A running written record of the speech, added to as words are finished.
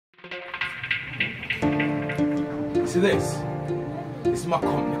See this? This is my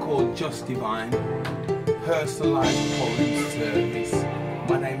company called Just Divine, personalised poem service.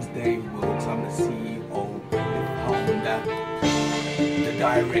 My name's Dave Wilkes. I'm the CEO, the founder, the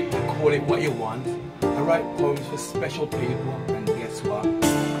director. Call it what you want. I write poems for special people, and guess what?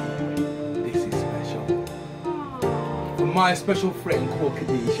 This is special. For my special friend called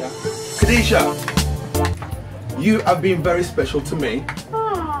Khadijah. Khadijah, you have been very special to me.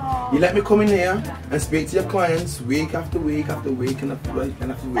 You let me come in here and speak to your clients week after week after week and after week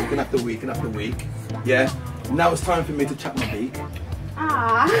and after week and after week and after week. Yeah. Now it's time for me to chat my beak.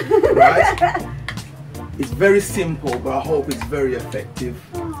 Right? It's very simple, but I hope it's very effective.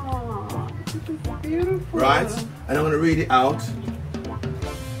 This is beautiful. Right? And I'm gonna read it out.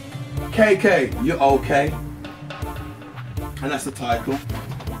 KK, you okay? And that's the title.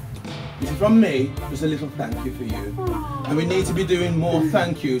 This is from me, just a little thank you for you. And we need to be doing more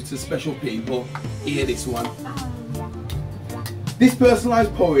thank yous to special people. Hear this one. This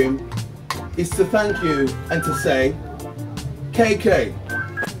personalised poem is to thank you and to say, KK,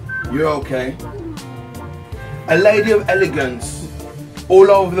 you're okay. A lady of elegance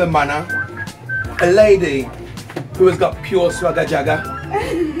all over the manor. A lady who has got pure swagger jagger.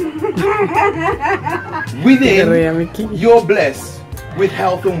 Within, you're blessed with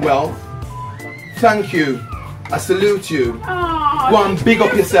health and wealth. Thank you. I salute you. Go and big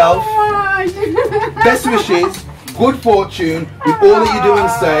up yourself. Best wishes, good fortune with all that you do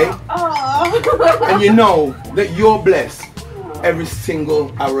and say. And you know that you're blessed every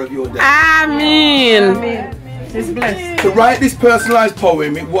single hour of your day. Amen. He's blessed. To write this personalised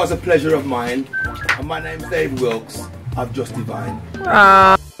poem, it was a pleasure of mine. And my name's Dave Wilkes of Just Divine.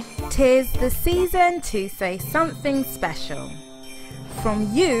 'Tis the season to say something special. From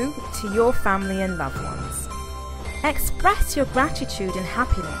you to your family and loved ones. Express your gratitude and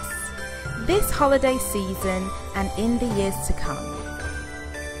happiness this holiday season and in the years to come.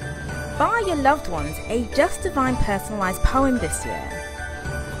 Buy your loved ones a Just Divine personalised poem this year.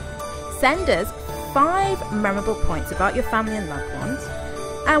 Send us 5 memorable points about your family and loved ones,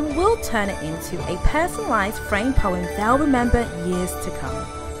 and we'll turn it into a personalised framed poem they'll remember years to come.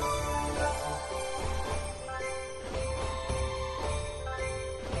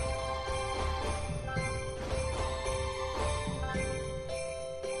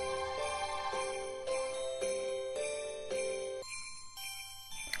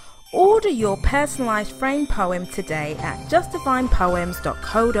 Order your personalised framed poem today at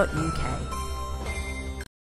justdivinepoems.co.uk.